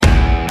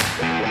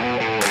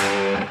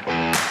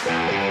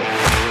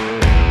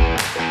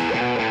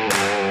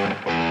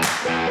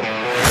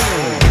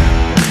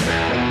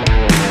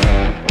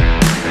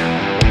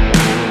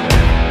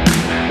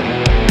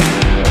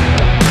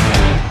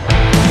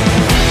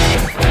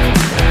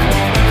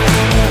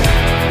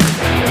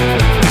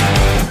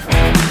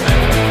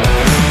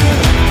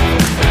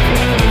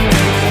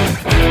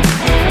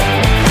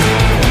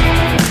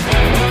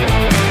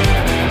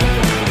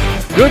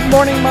Good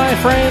morning, my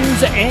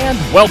friends, and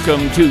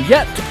welcome to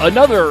yet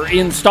another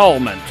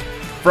installment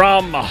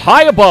from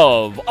high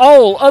above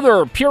all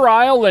other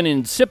puerile and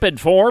insipid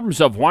forms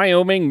of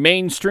Wyoming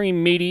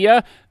mainstream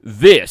media.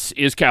 This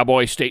is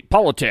Cowboy State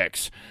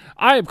Politics.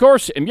 I, of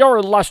course, am your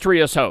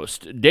illustrious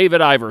host,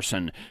 David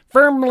Iverson,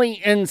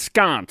 firmly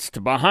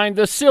ensconced behind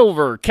the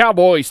silver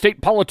Cowboy State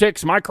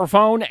Politics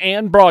microphone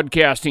and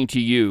broadcasting to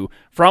you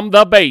from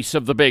the base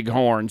of the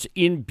Bighorns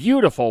in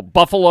beautiful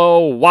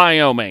Buffalo,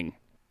 Wyoming.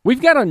 We've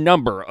got a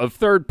number of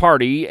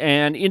third-party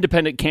and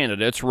independent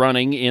candidates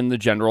running in the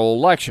general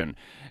election,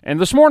 and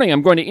this morning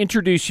I'm going to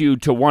introduce you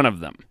to one of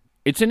them.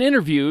 It's an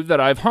interview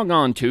that I've hung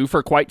on to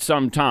for quite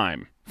some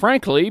time,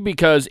 frankly,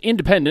 because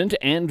independent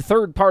and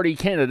third-party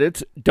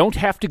candidates don't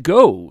have to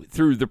go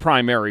through the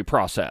primary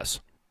process.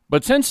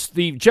 But since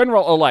the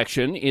general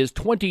election is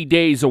 20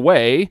 days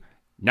away,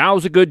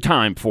 now's a good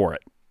time for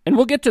it. And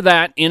we'll get to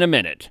that in a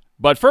minute.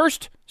 But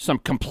first, some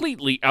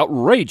completely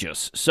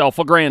outrageous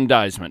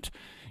self-aggrandizement.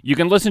 You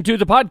can listen to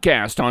the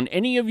podcast on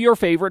any of your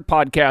favorite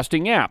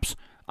podcasting apps.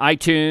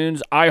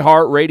 iTunes,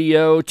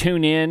 iHeartRadio,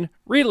 TuneIn,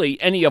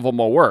 really any of them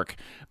will work.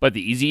 But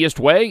the easiest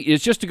way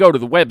is just to go to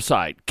the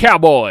website,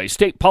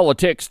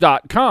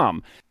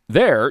 cowboystatepolitics.com.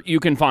 There, you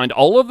can find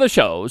all of the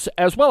shows,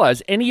 as well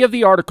as any of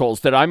the articles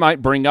that I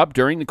might bring up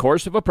during the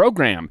course of a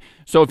program.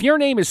 So if your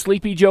name is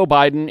Sleepy Joe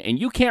Biden and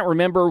you can't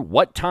remember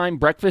what time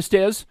breakfast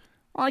is,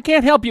 well, I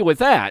can't help you with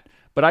that.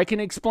 But I can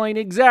explain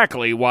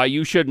exactly why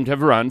you shouldn't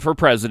have run for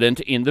president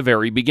in the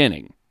very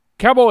beginning.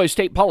 Cowboy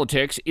State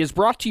Politics is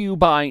brought to you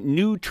by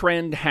New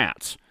Trend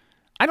Hats.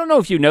 I don't know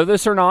if you know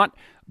this or not,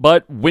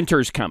 but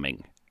winter's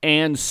coming,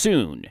 and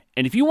soon.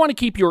 And if you want to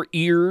keep your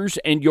ears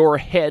and your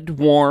head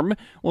warm,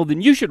 well,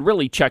 then you should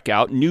really check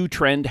out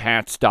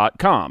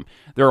newtrendhats.com.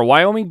 They're a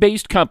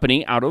Wyoming-based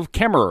company out of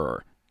Kemmerer.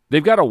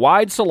 They've got a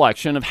wide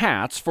selection of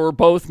hats for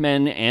both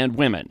men and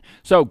women.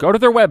 So go to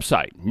their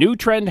website,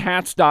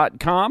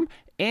 newtrendhats.com,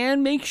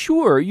 and make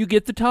sure you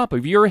get the top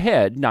of your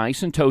head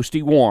nice and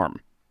toasty warm.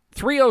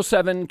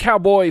 307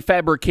 Cowboy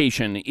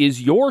Fabrication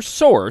is your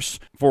source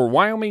for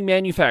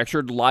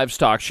Wyoming-manufactured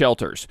livestock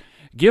shelters.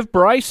 Give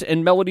Bryce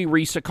and Melody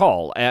Reese a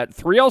call at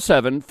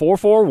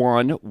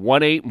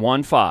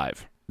 307-441-1815.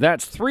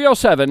 That's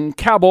 307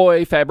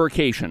 Cowboy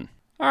Fabrication.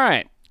 All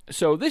right.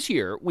 So this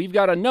year, we've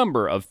got a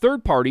number of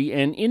third-party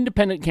and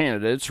independent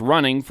candidates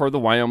running for the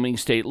Wyoming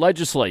State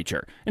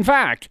Legislature. In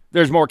fact,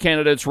 there's more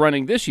candidates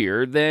running this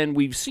year than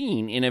we've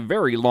seen in a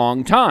very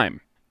long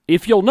time.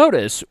 If you'll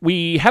notice,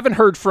 we haven't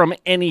heard from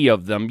any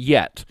of them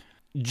yet.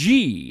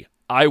 Gee,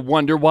 I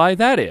wonder why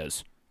that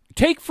is.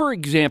 Take, for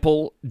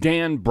example,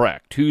 Dan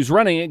Brecht, who's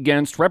running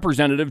against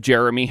Representative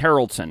Jeremy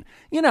Haroldson.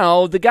 You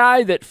know, the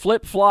guy that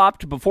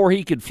flip-flopped before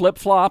he could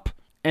flip-flop.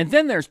 And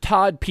then there's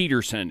Todd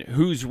Peterson,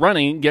 who's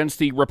running against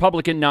the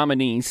Republican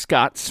nominee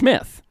Scott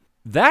Smith.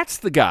 That's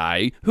the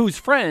guy who's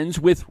friends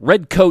with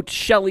Redcoat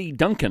Shelley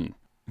Duncan.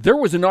 There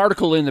was an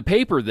article in the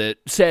paper that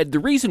said the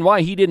reason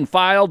why he didn't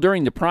file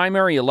during the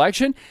primary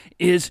election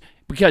is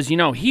because,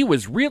 he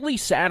was really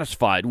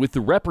satisfied with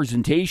the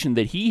representation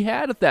that he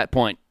had at that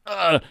point.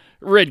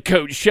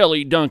 Redcoat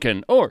Shelley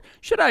Duncan, or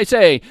should I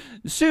say,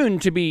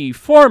 soon-to-be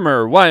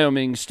former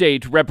Wyoming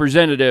State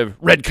Representative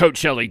Redcoat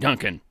Shelley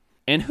Duncan.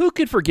 And who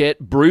could forget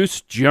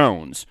Bruce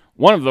Jones,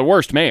 one of the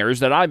worst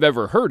mayors that I've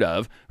ever heard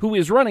of, who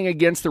is running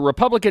against the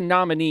Republican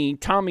nominee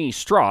Tommy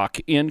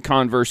Strzok in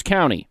Converse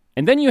County.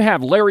 And then you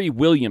have Larry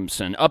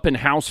Williamson up in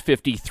House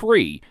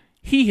 53.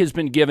 He has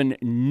been given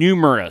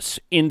numerous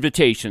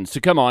invitations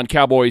to come on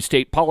Cowboy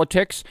State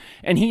Politics,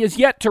 and he has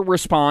yet to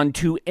respond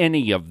to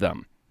any of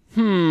them.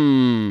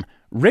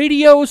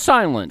 Radio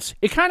silence.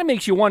 It kind of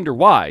makes you wonder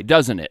why,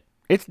 doesn't it?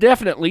 It's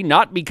definitely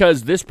not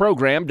because this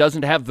program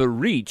doesn't have the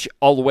reach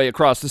all the way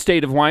across the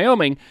state of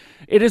Wyoming.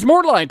 It is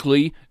more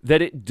likely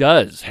that it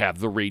does have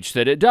the reach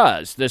that it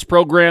does. This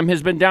program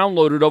has been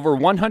downloaded over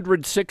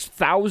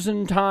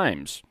 106,000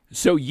 times.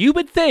 So you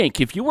would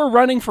think if you were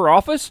running for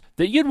office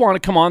that you'd want to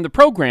come on the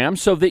program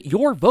so that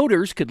your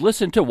voters could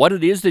listen to what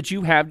it is that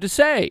you have to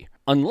say.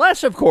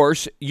 Unless, of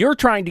course, you're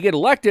trying to get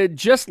elected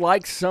just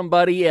like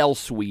somebody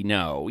else we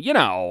know.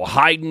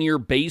 Hide in your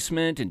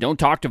basement and don't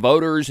talk to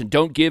voters and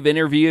don't give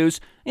interviews.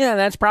 Yeah,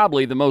 that's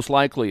probably the most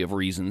likely of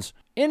reasons.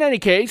 In any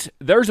case,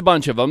 there's a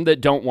bunch of them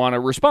that don't want to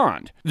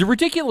respond. The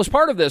ridiculous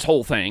part of this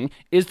whole thing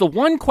is the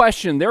one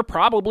question they're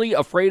probably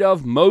afraid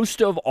of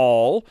most of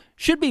all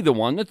should be the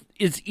one that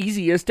is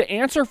easiest to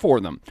answer for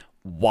them.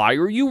 Why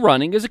are you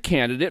running as a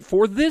candidate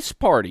for this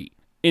party?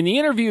 In the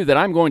interview that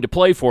I'm going to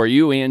play for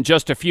you in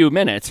just a few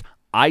minutes,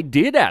 I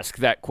did ask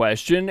that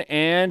question,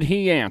 and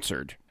he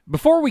answered.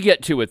 Before we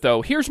get to it,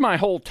 though, here's my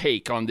whole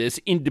take on this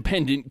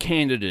independent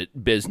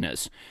candidate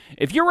business.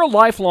 If you're a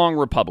lifelong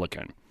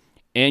Republican,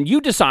 and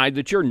you decide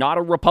that you're not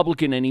a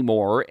Republican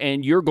anymore,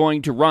 and you're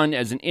going to run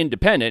as an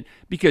independent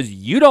because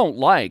you don't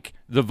like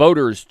the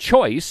voters'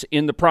 choice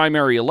in the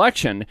primary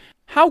election,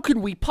 how could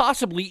we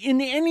possibly in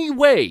any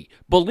way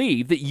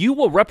believe that you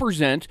will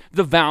represent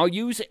the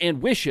values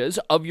and wishes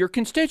of your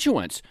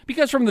constituents?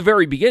 Because from the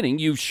very beginning,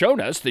 you've shown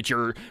us that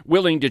you're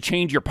willing to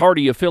change your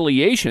party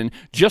affiliation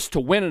just to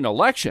win an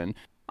election.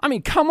 I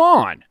mean, come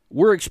on.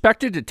 We're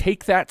expected to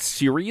take that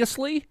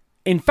seriously?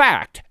 In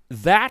fact,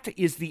 that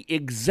is the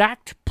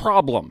exact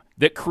problem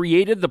that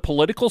created the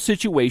political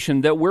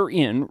situation that we're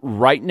in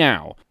right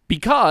now.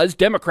 Because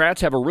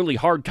Democrats have a really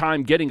hard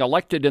time getting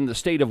elected in the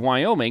state of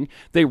Wyoming,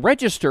 they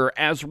register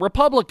as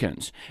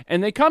Republicans.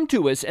 And they come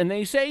to us and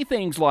they say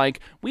things like,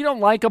 we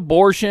don't like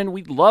abortion,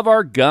 we love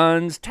our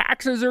guns,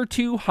 taxes are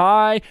too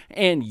high,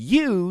 and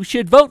you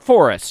should vote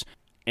for us.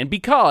 And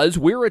because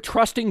we're a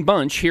trusting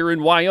bunch here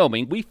in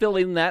Wyoming, we fill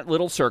in that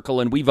little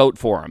circle and we vote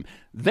for them.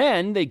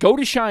 Then they go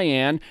to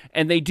Cheyenne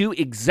and they do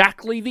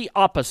exactly the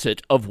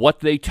opposite of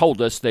what they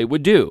told us they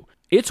would do.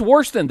 It's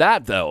worse than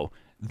that, though.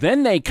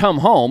 Then they come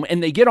home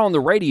and they get on the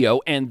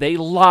radio and they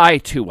lie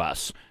to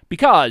us.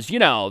 Because,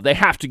 they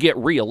have to get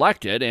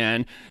reelected,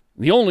 and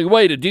the only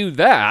way to do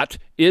that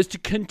is to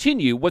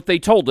continue what they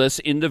told us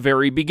in the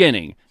very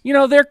beginning.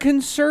 They're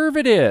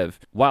conservative.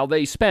 While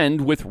they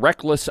spend with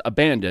reckless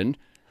abandon,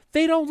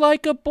 they don't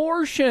like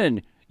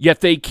abortion, yet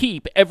they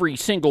keep every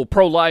single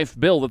pro-life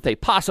bill that they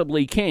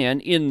possibly can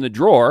in the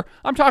drawer.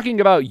 I'm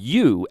talking about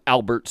you,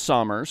 Albert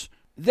Sommers.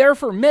 They're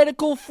for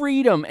medical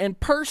freedom and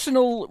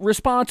personal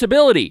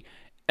responsibility.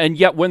 And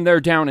yet when they're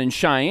down in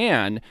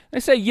Cheyenne, they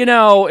say,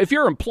 if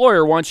your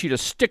employer wants you to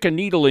stick a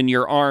needle in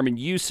your arm and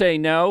you say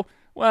no,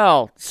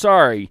 well,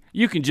 sorry,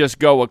 you can just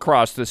go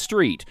across the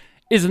street.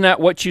 Isn't that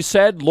what you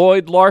said,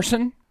 Lloyd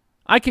Larson?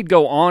 I could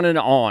go on and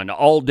on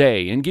all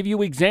day and give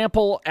you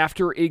example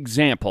after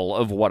example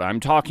of what I'm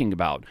talking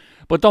about.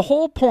 But the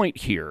whole point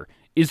here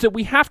is that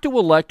we have to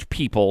elect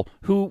people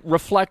who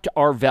reflect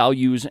our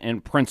values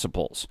and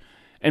principles.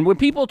 And when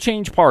people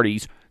change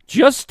parties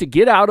just to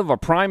get out of a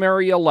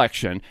primary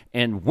election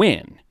and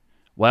win,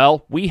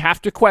 well, we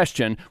have to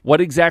question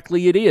what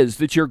exactly it is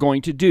that you're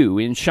going to do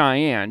in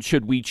Cheyenne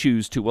should we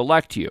choose to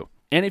elect you.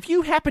 And if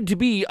you happen to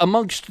be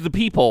amongst the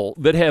people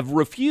that have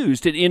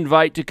refused an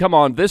invite to come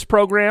on this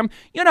program,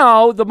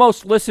 the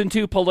most listened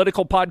to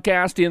political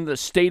podcast in the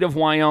state of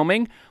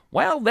Wyoming,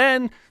 well,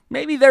 then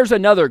maybe there's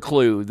another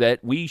clue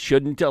that we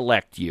shouldn't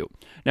elect you.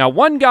 Now,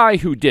 one guy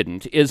who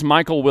didn't is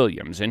Michael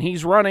Williams, and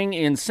he's running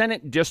in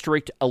Senate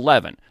District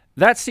 11.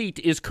 That seat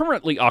is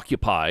currently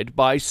occupied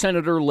by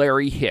Senator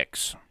Larry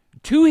Hicks.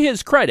 To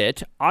his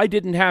credit, I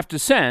didn't have to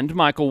send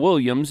Michael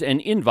Williams an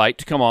invite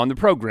to come on the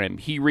program.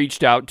 He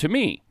reached out to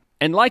me.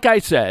 And like I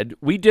said,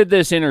 we did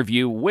this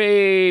interview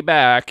way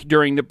back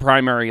during the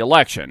primary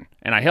election,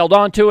 and I held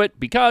on to it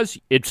because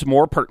it's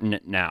more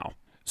pertinent now.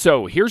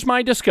 So here's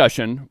my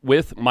discussion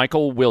with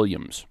Michael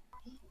Williams.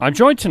 I'm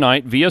joined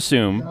tonight via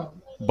Zoom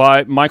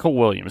by Michael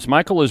Williams.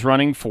 Michael is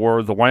running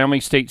for the Wyoming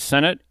State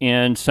Senate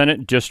in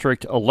Senate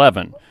District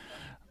 11.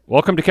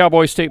 Welcome to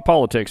Cowboy State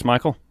Politics,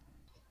 Michael.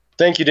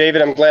 Thank you,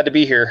 David. I'm glad to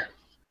be here.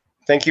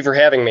 Thank you for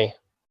having me.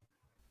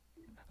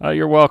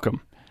 You're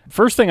welcome.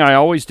 First thing I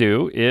always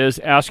do is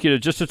ask you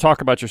to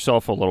talk about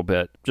yourself a little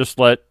bit. Just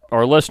let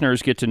our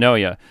listeners get to know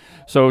you.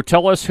 So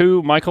tell us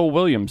who Michael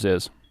Williams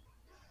is.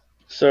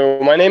 So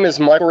my name is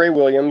Michael Ray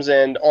Williams,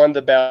 and on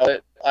the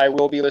ballot, I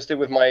will be listed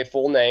with my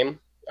full name.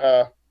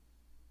 I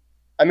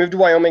moved to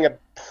Wyoming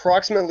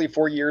approximately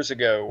 4 years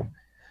ago.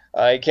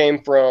 I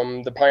came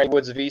from the Pine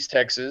Woods of East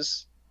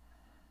Texas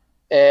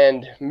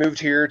and moved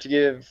here to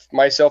give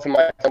myself and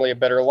my family a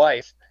better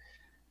life.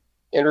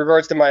 In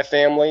regards to my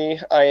family,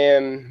 I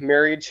am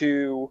married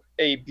to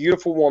a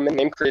beautiful woman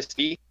named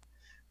Christy.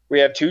 We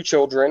have 2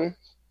 children,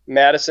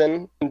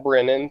 Madison and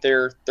Brennan.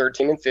 They're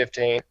 13 and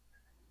 15.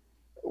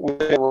 We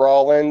live in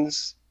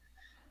Rawlins,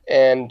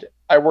 and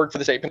I work for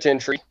the state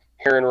penitentiary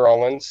here in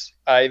Rawlins.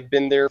 I've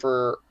been there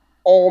for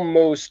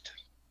almost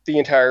the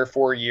entire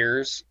 4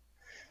 years.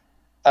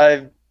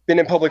 I've been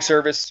in public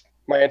service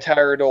my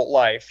entire adult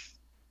life.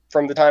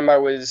 From the time I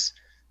was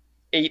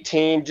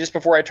 18, just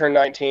before I turned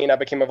 19, I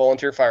became a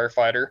volunteer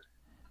firefighter.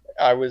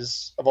 I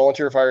was a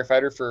volunteer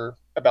firefighter for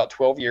about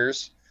 12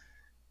 years.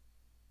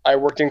 I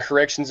worked in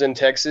corrections in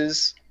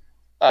Texas.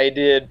 I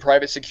did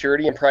private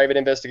security and private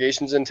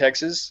investigations in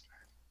Texas.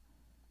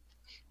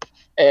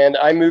 And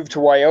I moved to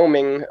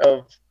Wyoming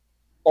of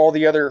all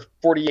the other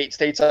 48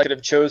 states I could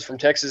have chose from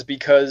Texas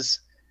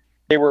because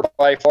they were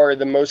by far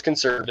the most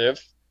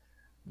conservative.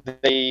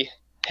 They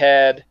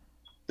had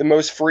the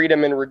most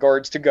freedom in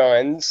regards to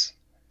guns.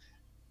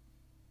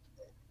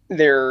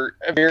 They're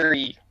a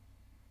very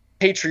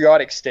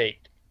patriotic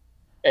state,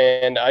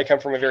 and I come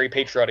from a very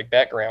patriotic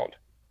background.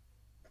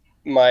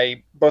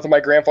 Both of my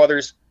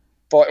grandfathers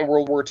fought in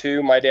World War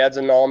II. My dad's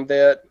a Nam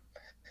vet.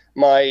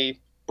 My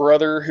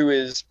brother, who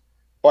is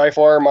by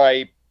far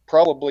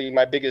probably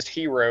my biggest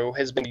hero,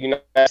 has been in the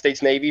United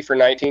States Navy for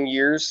 19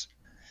 years.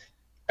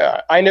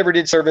 I never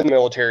did serve in the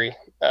military.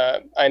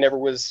 I never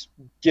was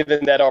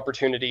given that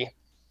opportunity,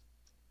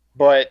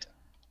 but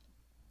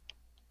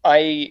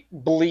I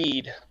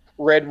bleed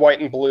red, white,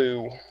 and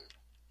blue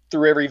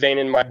through every vein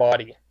in my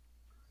body.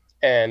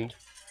 And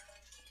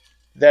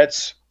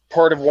that's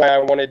part of why I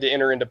wanted to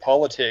enter into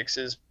politics,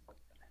 is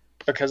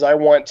because I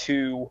want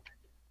to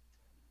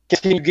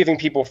continue giving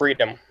people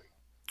freedom.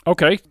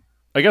 Okay.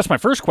 I guess my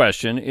first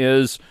question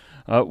is,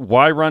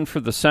 why run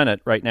for the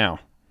Senate right now?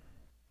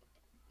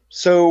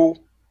 So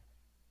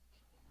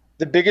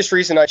The biggest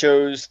reason I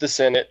chose the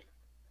Senate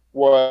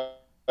was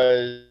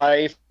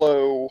I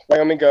follow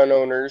Wyoming gun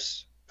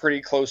owners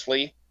pretty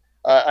closely.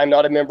 I'm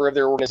not a member of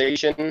their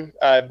organization.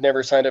 I've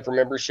never signed up for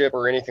membership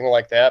or anything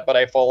like that, but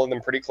I follow them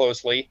pretty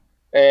closely.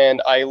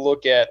 And I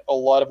look at a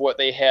lot of what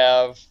they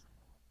have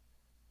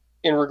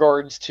in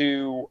regards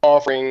to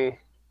offering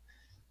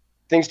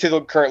things to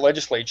the current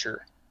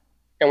legislature.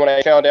 And when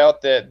I found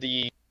out that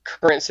the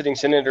current sitting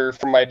senator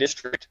from my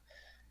district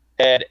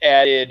had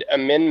added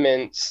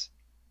amendments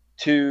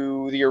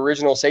to the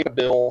original SEPA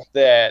bill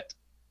that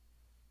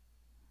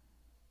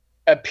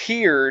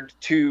appeared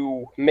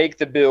to make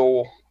the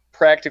bill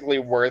practically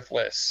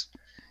worthless.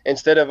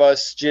 Instead of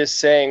us just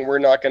saying we're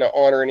not going to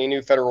honor any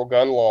new federal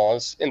gun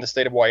laws in the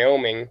state of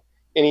Wyoming,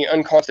 any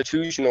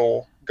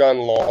unconstitutional gun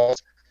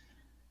laws,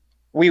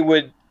 we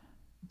would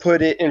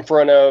put it in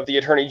front of the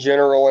Attorney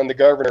General and the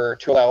governor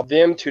to allow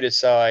them to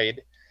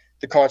decide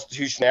the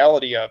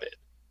constitutionality of it.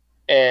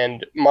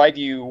 And my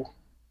view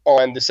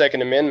on the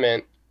Second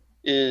Amendment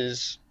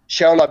is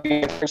shall not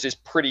be infringed is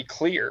pretty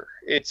clear.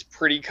 It's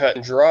pretty cut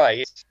and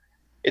dry.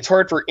 It's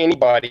hard for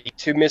anybody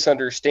to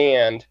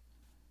misunderstand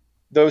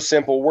those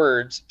simple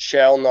words,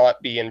 shall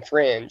not be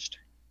infringed.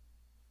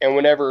 And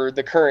whenever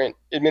the current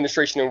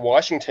administration in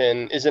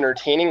Washington is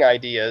entertaining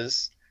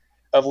ideas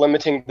of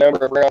limiting the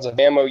number of rounds of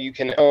ammo you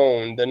can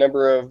own, the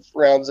number of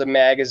rounds a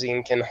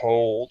magazine can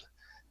hold,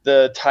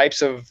 the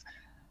types of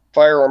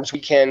firearms we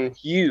can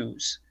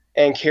use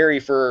and carry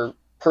for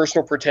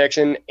personal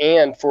protection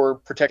and for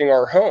protecting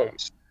our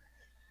homes,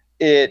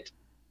 it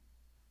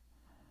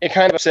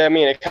kind of upset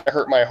me and it kind of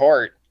hurt my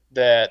heart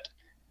that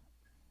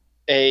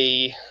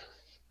a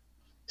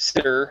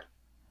senator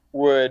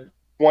would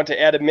want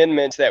to add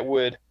amendments that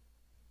would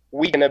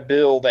weaken a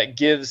bill that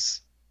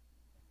gives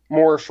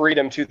more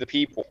freedom to the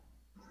people.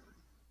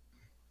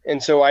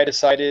 And so I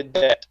decided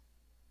that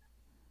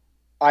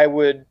I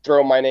would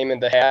throw my name in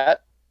the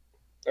hat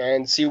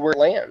and see where it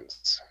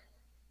lands.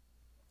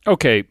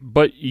 Okay,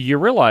 but you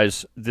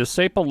realize the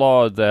SEPA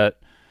law that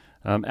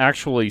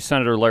actually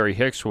Senator Larry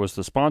Hicks was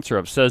the sponsor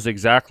of says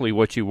exactly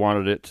what you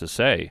wanted it to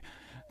say,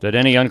 that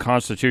any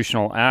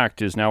unconstitutional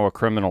act is now a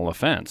criminal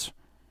offense.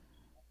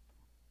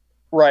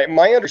 Right.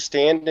 My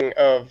understanding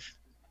of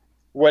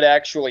what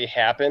actually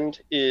happened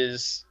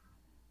is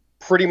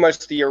pretty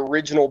much the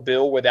original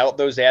bill without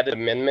those added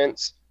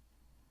amendments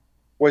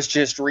was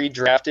just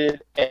redrafted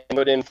and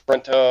put in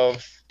front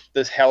of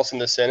the House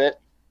and the Senate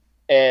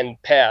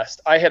and passed.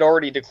 I had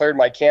already declared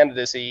my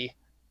candidacy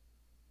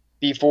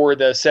before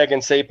the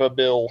second SEPA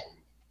bill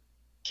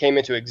came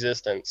into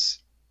existence.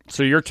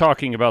 So you're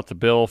talking about the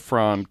bill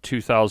from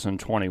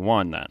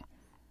 2021 then?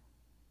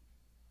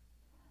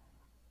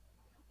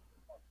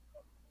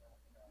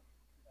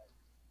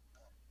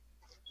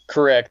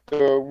 Correct.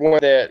 The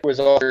one that was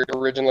authored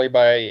originally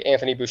by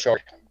Anthony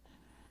Bouchard.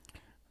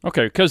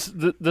 Okay, because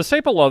the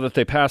SEPA law that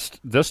they passed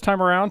this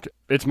time around,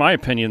 it's my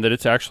opinion that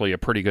it's actually a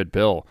pretty good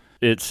bill.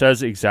 It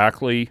says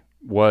exactly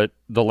what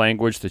the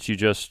language that you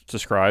just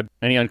described.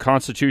 Any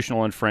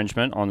unconstitutional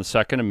infringement on the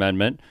Second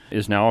Amendment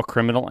is now a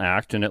criminal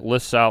act, and it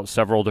lists out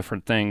several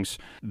different things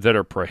that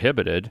are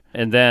prohibited.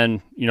 And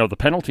then, you know, the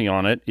penalty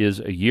on it is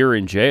a year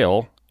in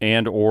jail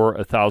and or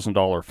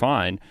 $1,000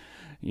 fine.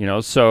 You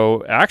know,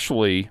 so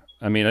actually,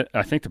 I mean,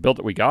 I think the bill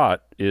that we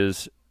got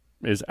is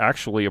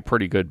actually a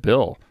pretty good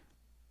bill.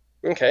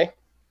 Okay.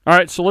 All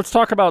right, so let's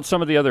talk about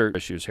some of the other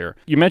issues here.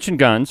 You mentioned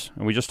guns,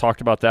 and we just talked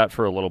about that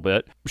for a little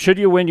bit. Should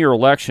you win your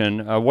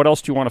election, what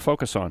else do you want to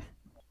focus on?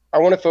 I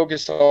want to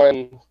focus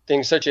on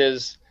things such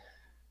as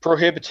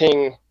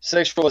prohibiting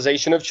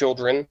sexualization of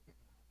children.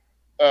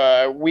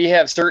 We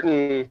have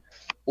certain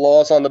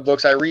laws on the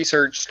books. I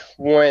researched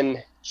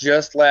one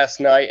just last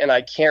night, and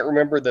I can't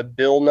remember the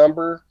bill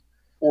number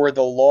or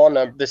the law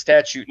number, the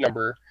statute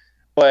number,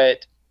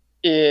 but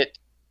it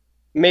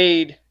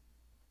made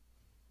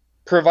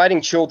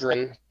providing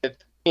children with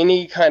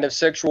any kind of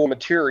sexual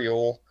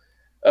material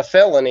a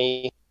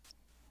felony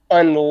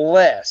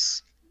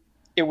unless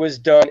it was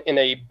done in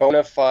a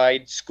bona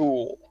fide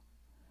school.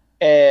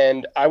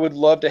 And I would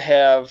love to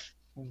have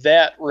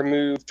that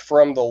removed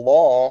from the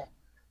law,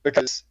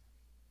 because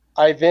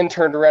I then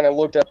turned around and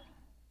looked up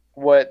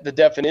what the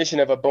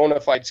definition of a bona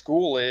fide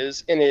school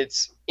is, and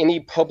it's any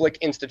public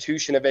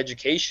institution of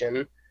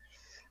education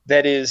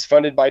that is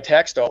funded by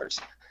tax dollars.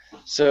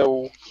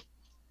 So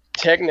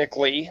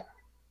technically,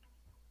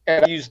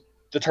 and I use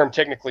the term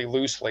technically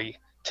loosely,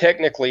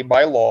 technically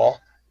by law,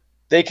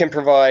 they can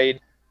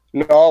provide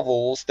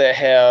novels that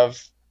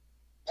have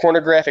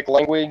pornographic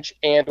language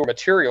and or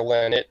material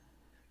in it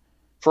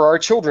for our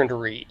children to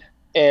read.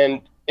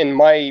 And in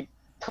my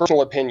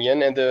personal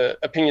opinion, and the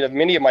opinion of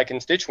many of my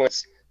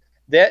constituents,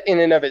 that in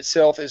and of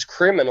itself is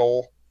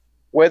criminal,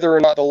 whether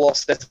or not the law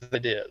says that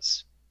it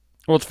is.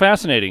 Well, it's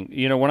fascinating.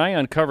 You know, when I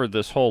uncovered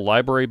this whole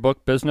library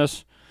book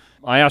business,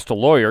 I asked a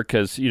lawyer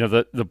because, you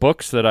know, the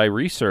books that I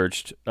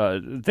researched,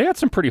 they had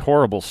some pretty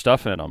horrible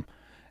stuff in them.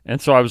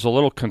 And so I was a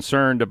little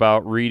concerned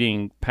about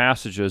reading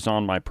passages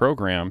on my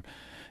program.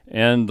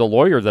 And the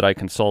lawyer that I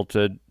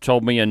consulted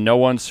told me in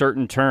no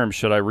uncertain terms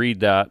should I read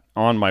that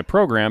on my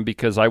program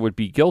because I would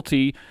be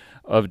guilty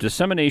of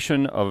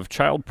dissemination of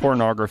child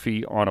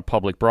pornography on a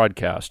public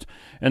broadcast.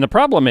 And the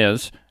problem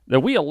is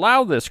that we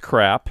allow this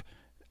crap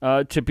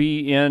to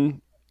be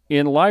in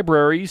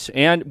libraries,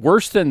 and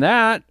worse than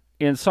that,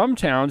 in some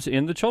towns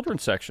in the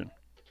children's section.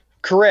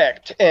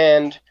 Correct.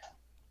 And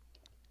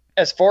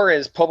as far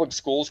as public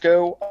schools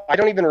go, I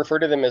don't even refer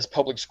to them as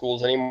public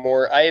schools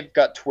anymore. I've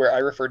got to where I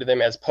refer to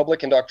them as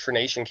public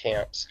indoctrination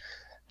camps.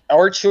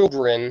 Our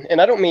children,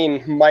 and I don't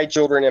mean my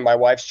children and my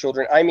wife's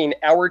children, I mean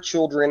our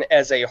children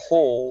as a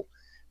whole,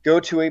 go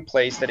to a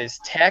place that is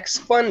tax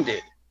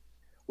funded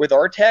with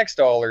our tax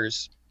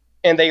dollars,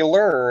 and they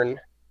learn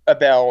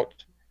about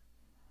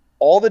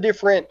all the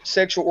different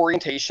sexual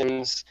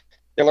orientations.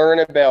 They learn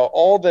about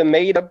all the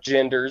made up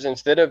genders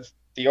instead of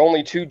the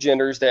only two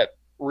genders that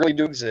really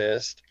do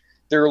exist.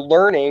 They're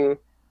learning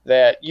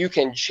that you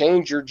can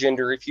change your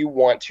gender if you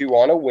want to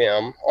on a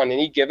whim on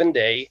any given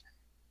day.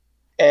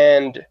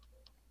 And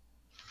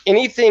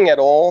anything at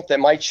all that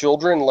my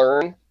children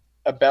learn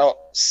about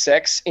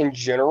sex in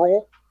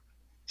general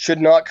should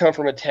not come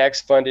from a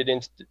tax-funded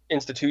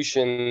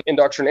institution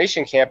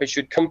indoctrination camp. It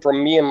should come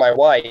from me and my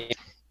wife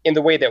in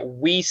the way that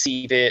we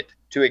see fit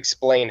to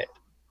explain it.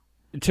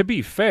 To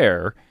be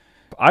fair,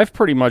 I've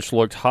pretty much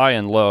looked high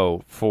and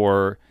low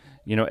for,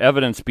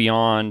 evidence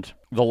beyond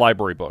the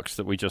library books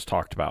that we just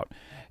talked about.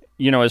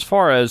 As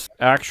far as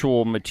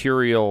actual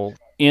material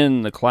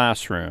in the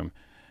classroom,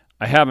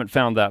 I haven't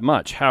found that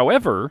much.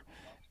 However,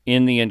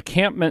 in the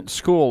Encampment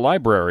School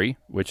Library,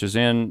 which is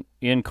in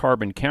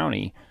Carbon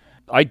County,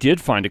 I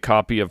did find a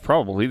copy of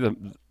probably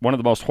one of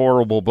the most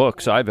horrible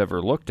books I've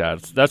ever looked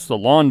at. That's the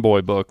Lawn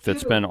Boy book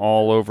that's been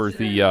all over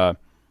the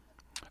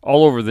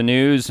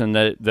news, and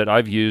that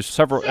I've used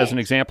as an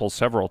example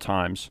several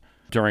times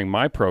during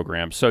my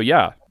program. So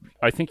yeah,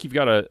 I think you've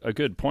got a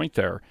good point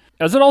there.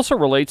 As it also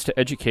relates to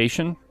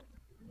education,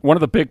 one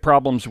of the big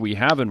problems we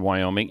have in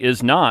Wyoming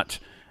is not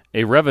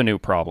a revenue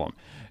problem.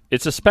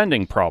 It's a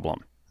spending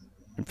problem.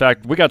 In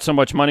fact, we got so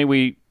much money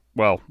we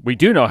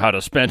do know how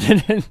to spend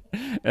it,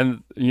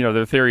 and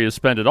their theory is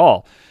spend it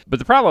all. But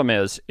the problem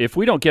is, if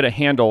we don't get a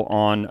handle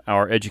on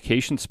our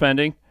education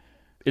spending,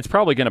 it's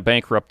probably going to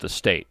bankrupt the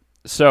state.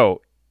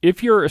 So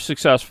if you're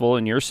successful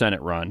in your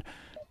Senate run,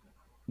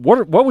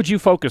 what would you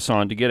focus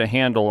on to get a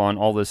handle on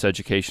all this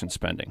education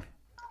spending?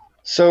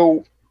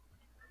 So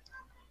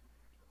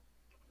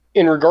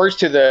in regards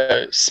to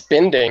the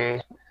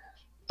spending,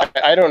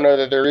 I don't know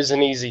that there is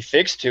an easy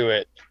fix to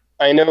it.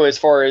 I know as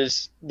far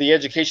as the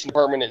education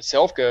department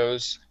itself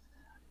goes,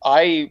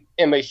 I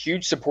am a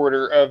huge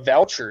supporter of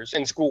vouchers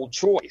and school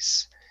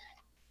choice.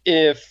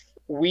 If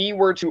we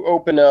were to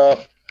open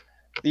up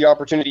the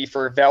opportunity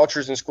for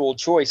vouchers and school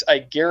choice, I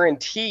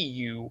guarantee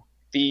you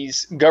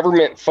these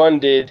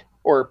government-funded,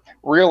 or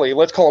really,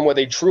 let's call them what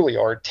they truly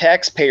are,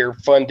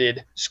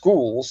 taxpayer-funded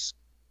schools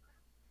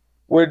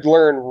would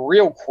learn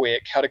real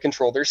quick how to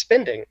control their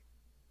spending.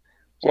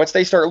 Once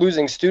they start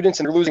losing students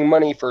and they're losing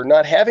money for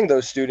not having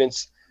those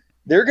students,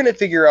 they're going to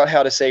figure out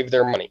how to save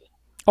their money.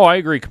 Oh, I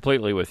agree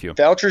completely with you.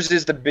 Vouchers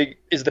is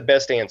the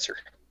best answer.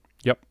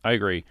 Yep, I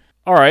agree.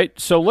 All right,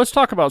 so let's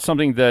talk about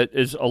something that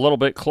is a little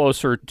bit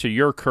closer to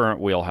your current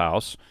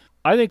wheelhouse.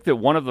 I think that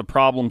one of the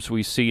problems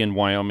we see in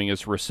Wyoming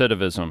is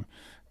recidivism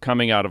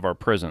coming out of our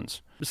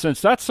prisons.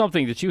 Since that's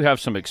something that you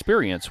have some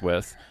experience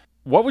with,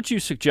 what would you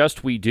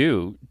suggest we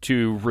do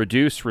to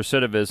reduce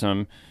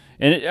recidivism?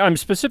 And I'm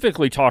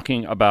specifically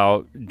talking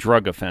about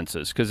drug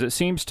offenses, because it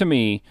seems to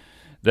me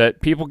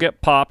that people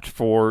get popped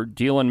for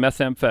dealing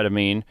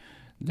methamphetamine,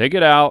 they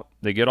get out,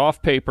 they get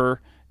off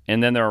paper,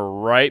 and then they're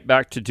right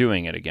back to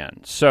doing it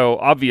again. So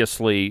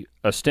obviously,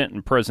 a stint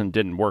in prison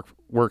didn't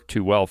work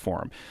too well for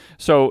them.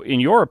 So in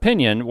your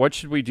opinion, what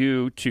should we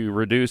do to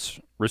reduce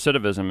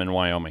recidivism in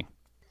Wyoming?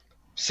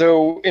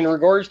 So in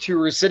regards to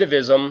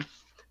recidivism,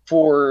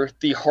 for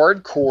the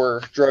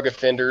hardcore drug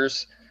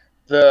offenders,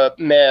 the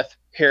meth,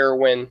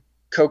 heroin,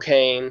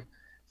 cocaine,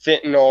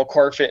 fentanyl,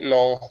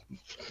 carfentanil,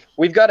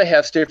 we've got to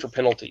have stiffer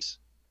penalties.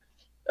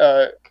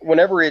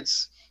 Whenever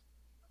it's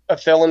a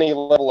felony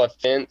level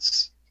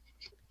offense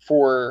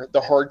for the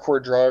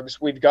hardcore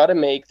drugs, we've got to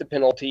make the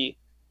penalty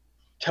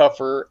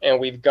tougher, and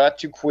we've got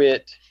to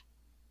quit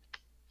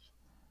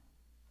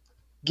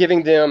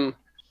giving them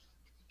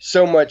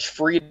so much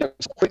freedom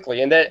so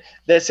quickly. And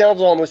that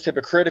sounds almost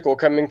hypocritical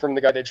coming from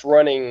the guy that's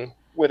running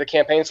with a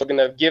campaign slogan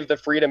of give the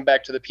freedom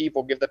back to the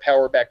people, give the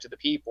power back to the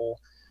people.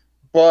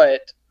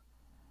 But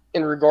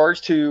in regards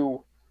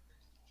to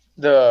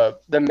the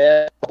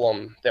meth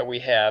problem that we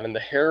have and the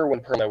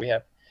heroin problem that we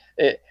have,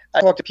 I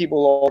talk to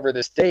people all over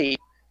the state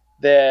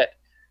that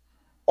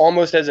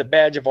almost as a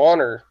badge of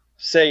honor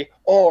say,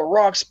 oh,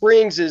 Rock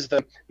Springs is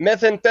the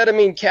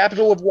methamphetamine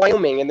capital of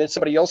Wyoming. And then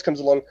somebody else comes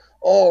along,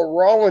 oh,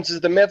 Rawlins is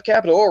the meth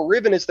capital. Oh,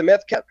 Riven is the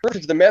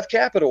meth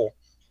capital.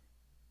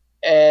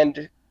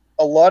 And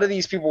a lot of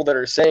these people that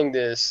are saying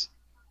this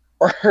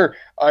are,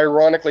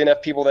 ironically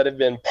enough, people that have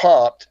been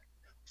popped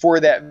for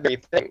that very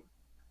thing.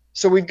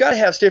 So we've got to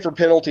have stiffer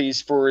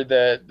penalties for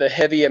the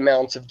heavy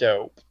amounts of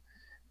dope.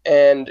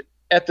 And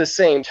at the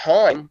same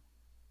time,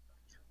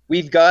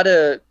 we've got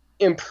to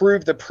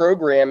improve the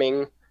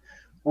programming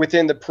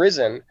within the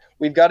prison.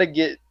 We've got to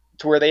get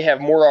to where they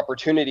have more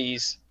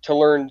opportunities to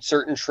learn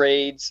certain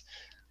trades.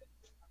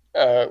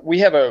 We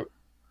have a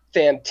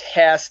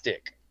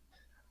fantastic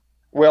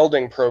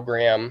welding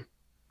program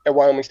at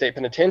Wyoming State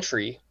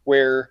Penitentiary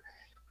where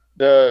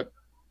the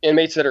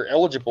inmates that are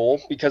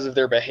eligible because of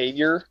their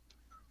behavior,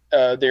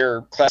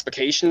 their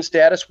classification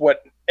status,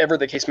 whatever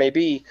the case may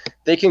be,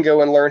 they can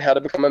go and learn how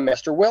to become a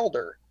master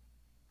welder.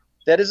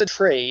 That is a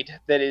trade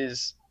that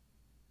is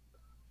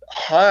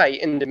high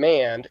in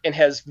demand and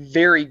has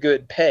very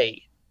good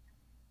pay.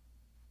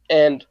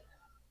 And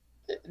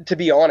to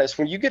be honest,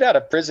 when you get out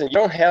of prison, you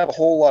don't have a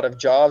whole lot of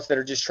jobs that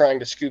are just trying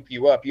to scoop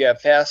you up. You have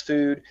fast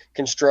food,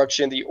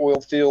 construction, the oil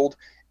field,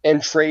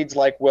 and trades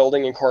like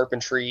welding and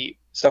carpentry,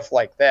 stuff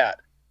like that.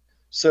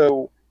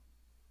 So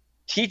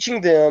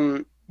teaching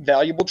them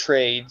valuable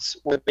trades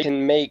where they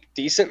can make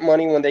decent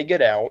money when they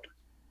get out,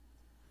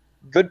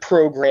 good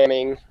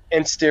programming,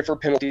 and stiffer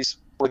penalties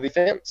for the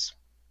offense.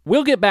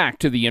 We'll get back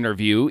to the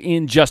interview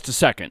in just a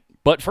second,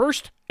 but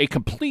first, a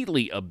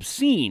completely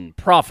obscene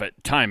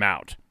profit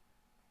timeout.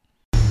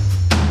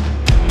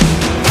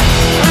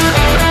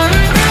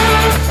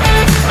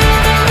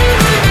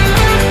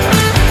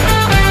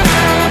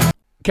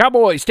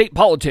 Cowboy State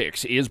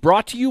Politics is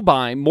brought to you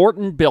by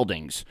Morton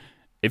Buildings.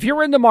 If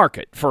you're in the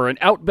market for an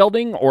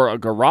outbuilding or a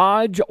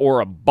garage or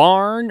a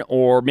barn,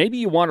 or maybe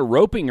you want a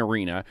roping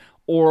arena,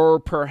 or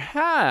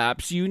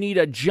perhaps you need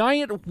a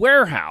giant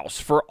warehouse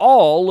for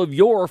all of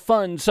your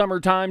fun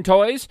summertime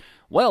toys,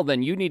 well,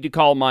 then you need to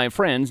call my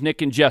friends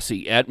Nick and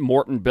Jesse at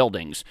Morton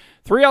Buildings,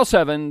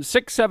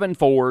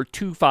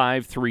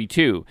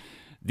 307-674-2532.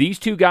 These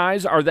two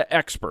guys are the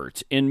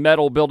experts in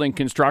metal building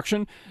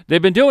construction. They've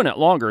been doing it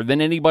longer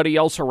than anybody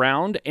else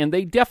around, and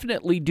they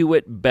definitely do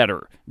it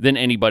better than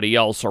anybody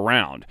else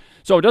around.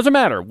 So it doesn't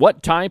matter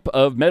what type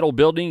of metal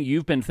building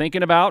you've been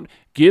thinking about,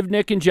 give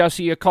Nick and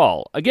Jesse a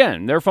call.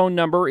 Again, their phone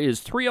number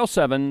is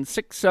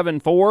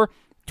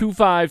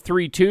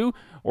 307-674-2532,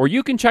 or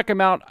you can check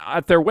them out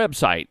at their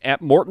website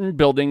at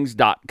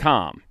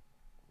mortonbuildings.com.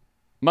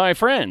 My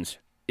friends,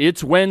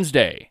 it's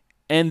Wednesday.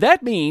 And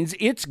that means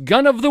it's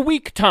Gun of the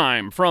Week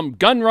time from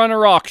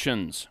Gunrunner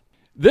Auctions.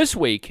 This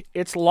week,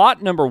 it's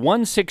lot number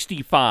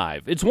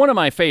 165. It's one of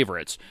my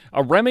favorites,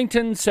 a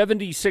Remington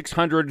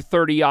 7600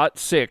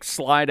 30-06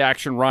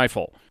 slide-action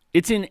rifle.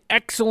 It's in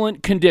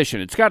excellent condition.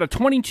 It's got a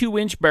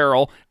 22-inch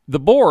barrel. The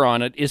bore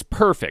on it is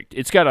perfect.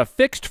 It's got a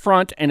fixed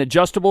front and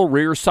adjustable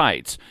rear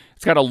sights.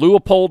 It's got a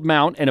Leupold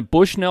mount and a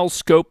Bushnell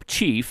Scope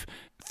Chief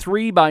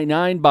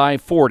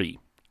 3x9x40.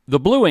 The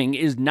bluing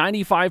is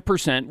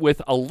 95%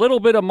 with a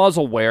little bit of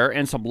muzzle wear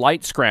and some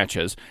light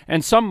scratches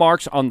and some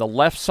marks on the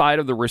left side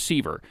of the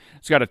receiver.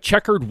 It's got a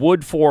checkered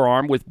wood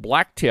forearm with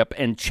black tip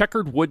and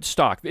checkered wood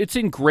stock. It's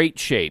in great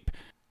shape.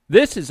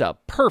 This is a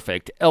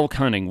perfect elk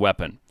hunting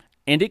weapon,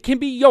 and it can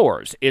be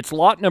yours. It's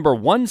lot number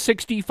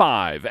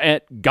 165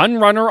 at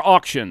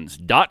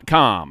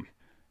gunrunnerauctions.com.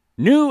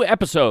 New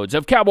episodes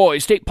of Cowboy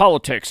State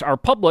Politics are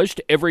published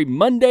every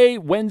Monday,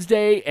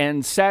 Wednesday,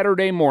 and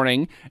Saturday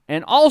morning.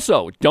 And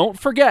also, don't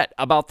forget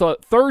about the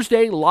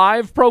Thursday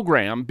live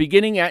program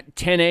beginning at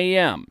 10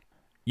 a.m.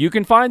 You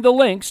can find the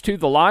links to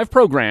the live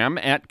program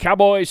at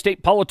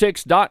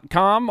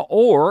cowboystatepolitics.com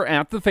or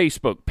at the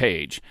Facebook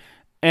page.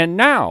 And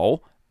now,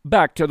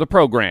 back to the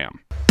program.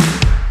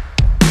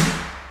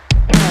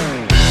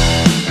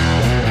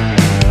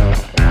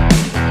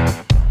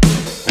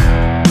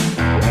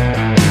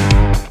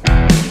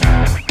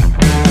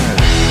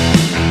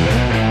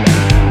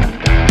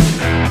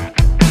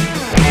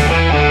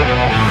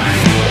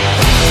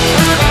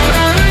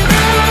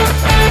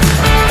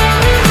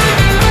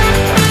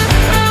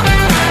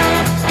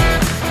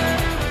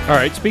 All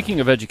right, speaking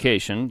of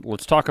education,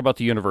 let's talk about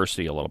the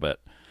university a little bit.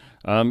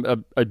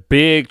 A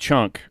big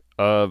chunk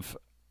of,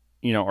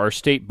 our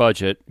state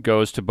budget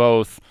goes to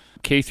both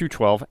K through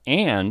 12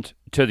 and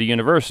to the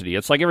university.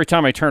 It's like every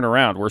time I turn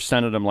around, we're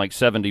sending them like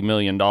 $70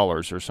 million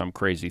or some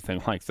crazy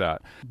thing like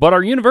that. But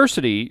our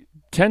university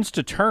tends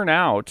to turn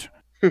out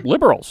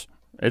liberals.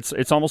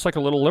 It's almost like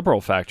a little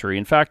liberal factory.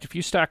 In fact, if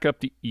you stack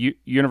up the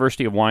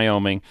University of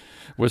Wyoming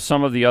with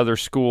some of the other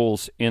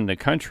schools in the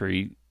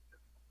country,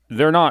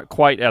 they're not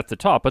quite at the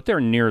top, but they're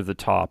near the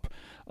top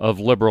of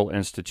liberal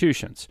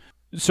institutions.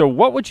 So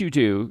what would you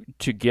do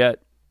to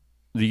get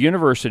the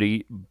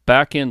university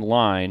back in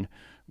line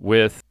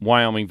with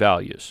Wyoming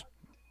values?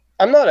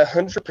 I'm not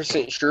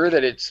 100% sure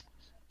that it's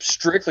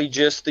strictly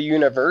just the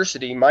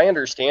university. My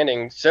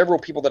understanding, several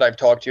people that I've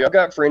talked to, I've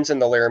got friends in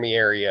the Laramie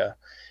area,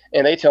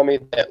 and they tell me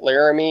that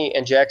Laramie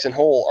and Jackson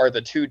Hole are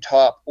the two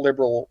top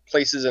liberal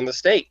places in the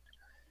state.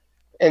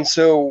 And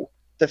so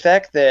the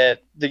fact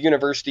that the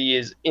university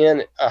is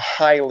in a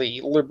highly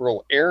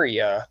liberal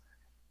area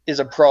is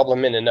a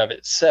problem in and of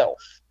itself.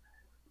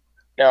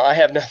 Now, I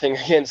have nothing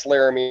against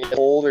Laramie at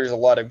all. There's a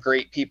lot of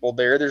great people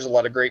there. There's a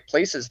lot of great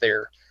places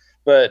there.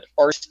 But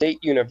our state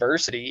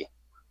university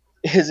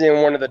is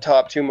in one of the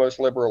top two most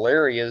liberal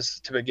areas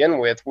to begin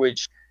with,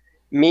 which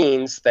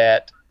means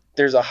that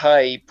there's a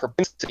high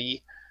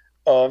propensity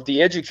of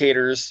the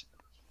educators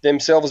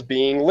themselves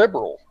being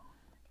liberal.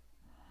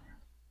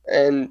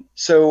 And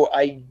so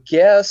I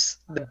guess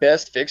the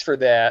best fix for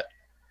that,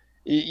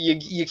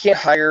 you can't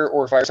hire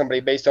or fire somebody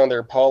based on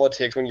their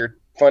politics when you're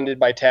funded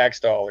by tax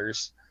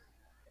dollars.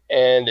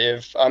 And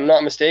if I'm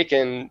not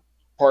mistaken,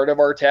 part of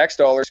our tax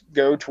dollars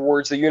go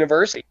towards the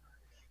university.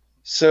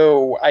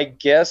 So I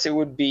guess it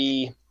would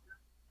be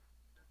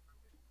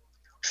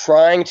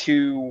trying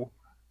to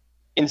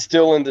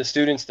instill in the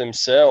students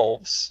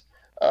themselves,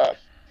 uh,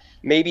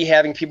 maybe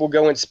having people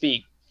go and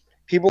speak.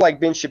 People like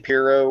Ben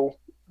Shapiro,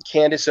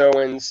 Candace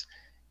Owens,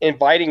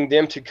 inviting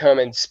them to come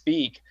and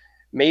speak.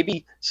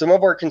 Maybe some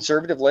of our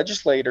conservative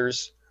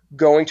legislators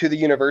going to the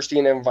university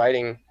and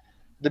inviting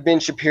the Ben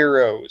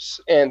Shapiros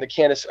and the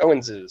Candace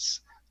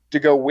Owenses to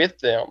go with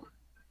them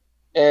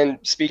and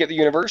speak at the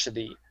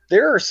university.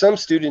 There are some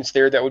students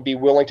there that would be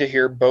willing to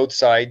hear both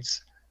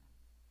sides'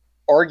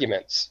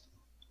 arguments.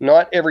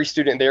 Not every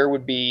student there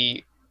would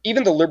be,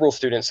 even the liberal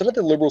students, some of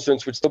the liberal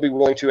students would still be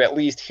willing to at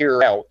least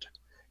hear out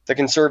the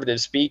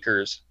conservative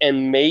speakers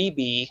and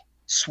maybe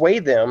sway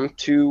them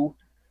to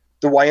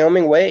the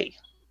Wyoming way.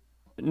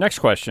 Next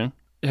question.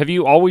 Have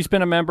you always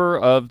been a member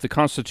of the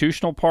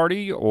Constitutional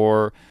Party,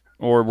 or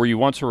were you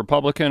once a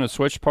Republican and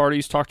switched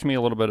parties? Talk to me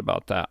a little bit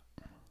about that.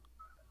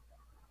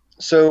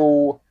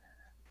 So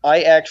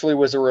I actually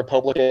was a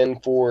Republican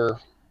for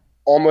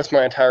almost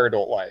my entire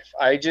adult life.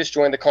 I just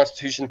joined the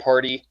Constitution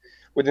Party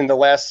within the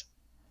last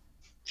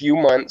few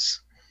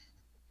months.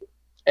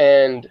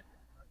 And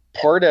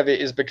part of it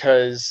is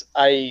because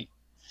I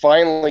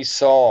finally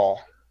saw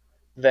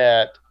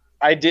that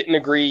I didn't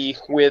agree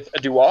with a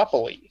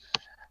duopoly.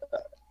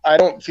 I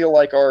don't feel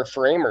like our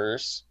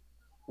framers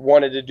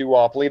wanted a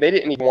duopoly. They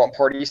didn't even want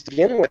parties to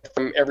begin with,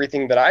 from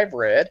everything that I've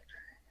read.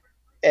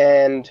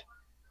 And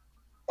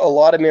a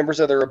lot of members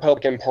of the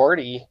Republican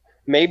Party,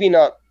 maybe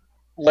not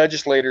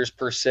legislators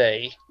per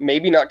se,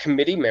 maybe not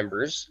committee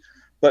members,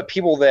 but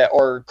people that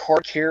are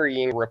card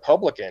carrying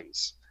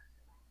Republicans,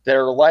 that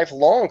are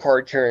lifelong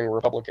card carrying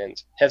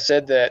Republicans, have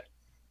said that,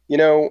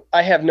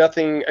 I have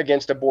nothing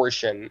against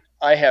abortion.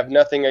 I have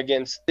nothing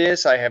against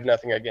this. I have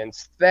nothing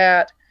against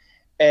that.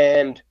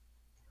 And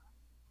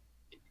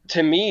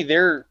to me,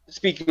 they're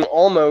speaking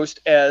almost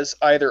as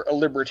either a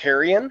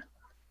libertarian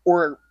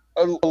or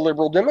a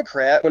liberal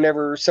Democrat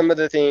whenever some of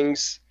the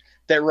things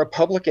that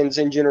Republicans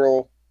in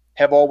general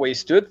have always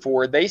stood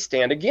for, they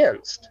stand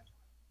against.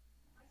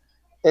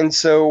 And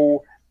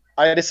so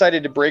I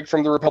decided to break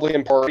from the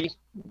Republican Party,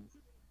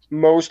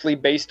 mostly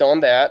based on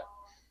that.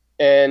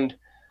 And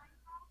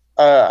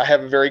I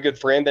have a very good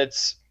friend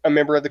that's a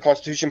member of the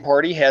Constitution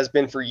Party, has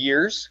been for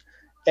years.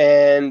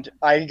 And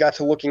I got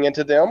to looking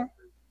into them,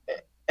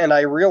 and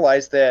I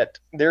realized that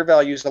their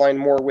values align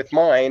more with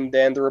mine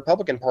than the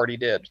Republican Party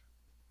did.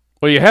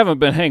 Well, you haven't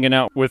been hanging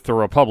out with the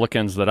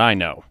Republicans that I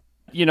know.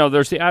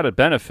 There's the added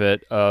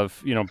benefit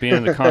of, being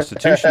in the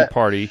Constitution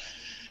Party.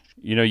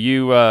 You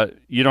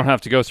don't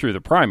have to go through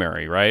the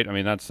primary, right? I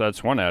mean,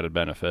 that's one added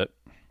benefit.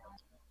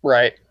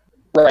 Right.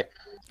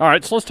 All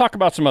right, so let's talk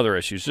about some other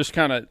issues. Just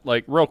kind of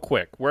like real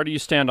quick, where do you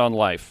stand on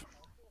life?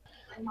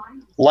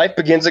 Life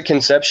begins at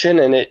conception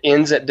and it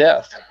ends at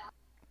death.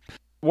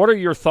 What are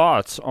your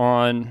thoughts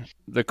on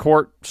the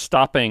court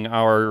stopping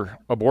our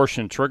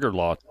abortion trigger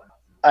law?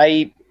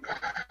 I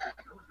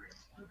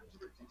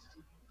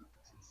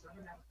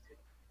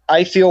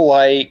feel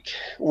like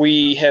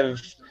we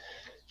have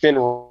been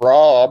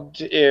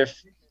robbed.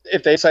 If they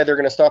decide they're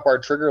going to stop our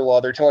trigger law,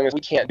 they're telling us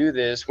we can't do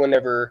this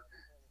whenever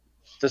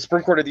the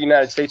Supreme Court of the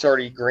United States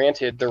already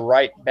granted the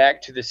right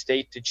back to the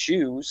state to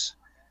choose.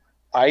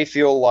 I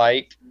feel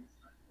like,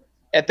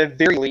 at the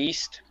very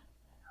least,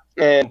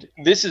 and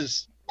this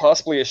is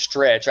possibly a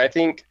stretch, I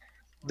think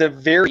the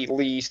very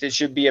least it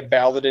should be a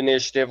ballot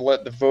initiative.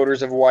 Let the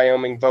voters of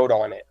Wyoming vote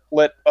on it.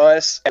 Let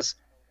us, as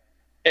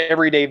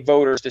everyday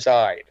voters,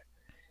 decide.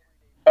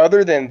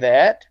 Other than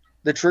that,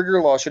 the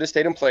trigger law should have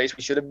stayed in place.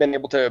 We should have been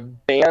able to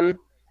ban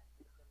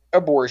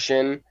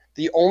abortion.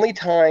 The only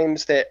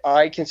times that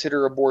I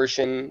consider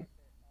abortion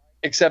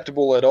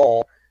acceptable at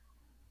all,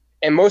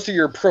 and most of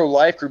your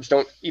pro-life groups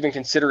don't even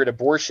consider it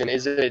abortion,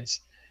 is that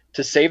it's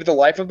to save the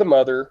life of the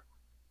mother,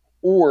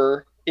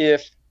 or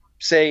if,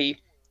 say,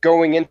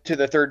 going into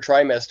the third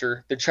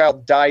trimester, the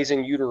child dies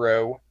in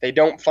utero, they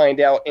don't find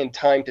out in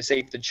time to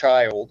save the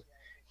child,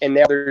 and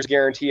now there's a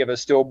guarantee of a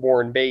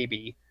stillborn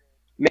baby,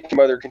 make the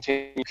mother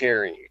continue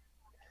carrying.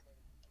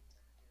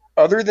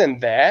 Other than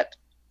that,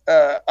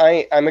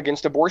 I'm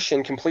against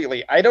abortion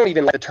completely. I don't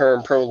even like the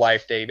term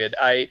pro-life, David.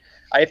 I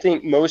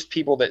think most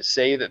people that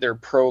say that they're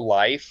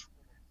pro-life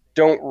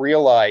don't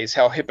realize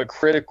how